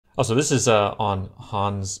Oh, so this is on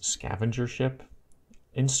Han's scavenger ship.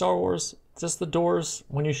 In Star Wars, just the doors.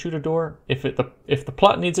 When you shoot a door, if the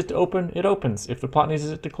plot needs it to open, it opens. If the plot needs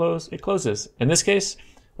it to close, it closes. In this case,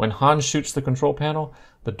 when Han shoots the control panel,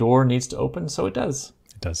 the door needs to open, so it does.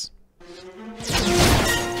 It does.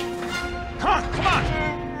 Come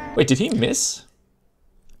on! Wait, did he miss?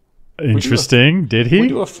 Interesting. Did he?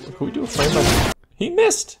 Can we do a frame by? He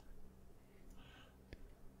missed.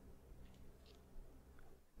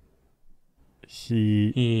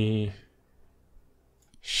 He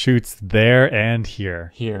shoots there and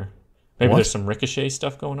here. Here. Maybe What? there's some ricochet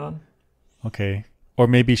stuff going on. Okay. Or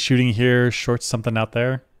maybe shooting here shorts something out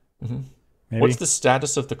there. Mm-hmm. Maybe. What's the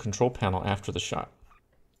status of the control panel after the shot?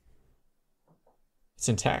 It's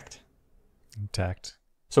intact. Intact.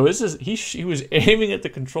 So this is he was aiming at the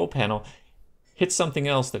control panel, hit something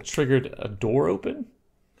else that triggered a door open.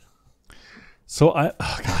 So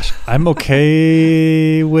I'm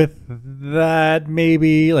okay with that.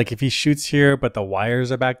 Maybe like if he shoots here, but the wires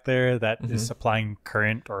are back there, that is supplying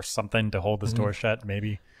current or something to hold this door shut.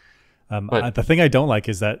 Maybe. But the thing I don't like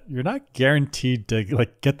is that you're not guaranteed to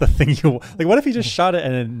like get the thing you like. What if he just shot it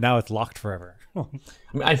and then now it's locked forever? I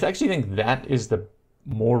mean, I actually think that is the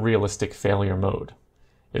more realistic failure mode.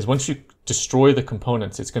 Is once you destroy the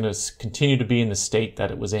components, it's going to continue to be in the state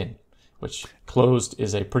that it was in, which closed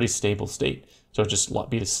is a pretty stable state. So just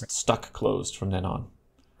be stuck closed from then on.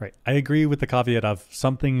 Right. I agree with the caveat of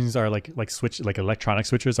some things are like electronic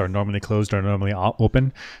switches are normally closed or normally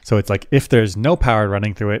open. So it's like if there's no power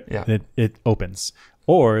running through it, it opens.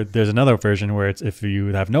 Or there's another version where it's if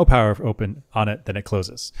you have no power open on it, then it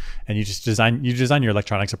closes. And you just design your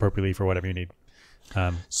electronics appropriately for whatever you need.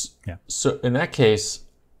 Yeah. So in that case,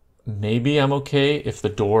 maybe I'm okay if the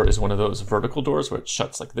door is one of those vertical doors where it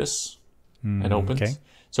shuts like this and opens. Okay.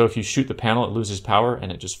 So if you shoot the panel, it loses power and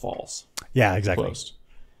it just falls. Yeah, exactly. Closed.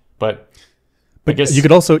 But I I guess you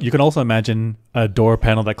can also imagine a door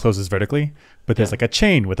panel that closes vertically, but there's like a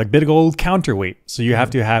chain with a big old counterweight. So you have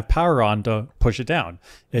to have power on to push it down.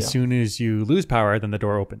 As soon as you lose power, then the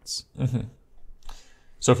door opens.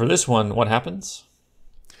 So for this one, what happens?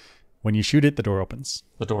 When you shoot it, the door opens.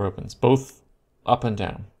 The door opens, both up and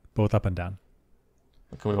down. Both up and down.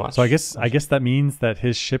 Can we watch? So I guess that means that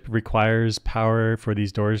his ship requires power for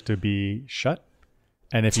these doors to be shut.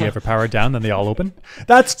 And if you ever power down, then they all open.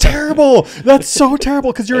 That's terrible. That's so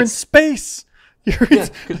terrible because you're in space. Yeah,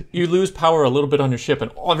 'cause you lose power a little bit on your ship,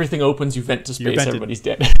 and everything opens. You vent to space. Everybody's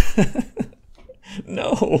dead.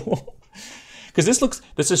 No, because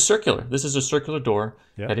this is circular. This is a circular door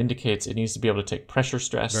that indicates it needs to be able to take pressure,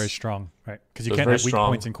 stress. Very strong, right? Because you So it's can't very have weak strong.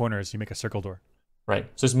 points and corners. You make a circle door. Right.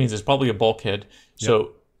 So this means it's probably a bulkhead.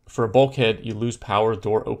 So for a bulkhead, you lose power,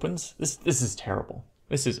 door opens. This is terrible.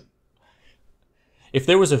 This is. If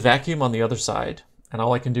there was a vacuum on the other side, and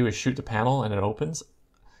all I can do is shoot the panel and it opens,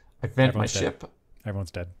 I vent my ship.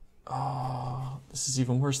 Everyone's dead. Oh, this is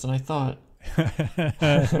even worse than I thought.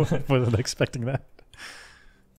 Wasn't expecting that.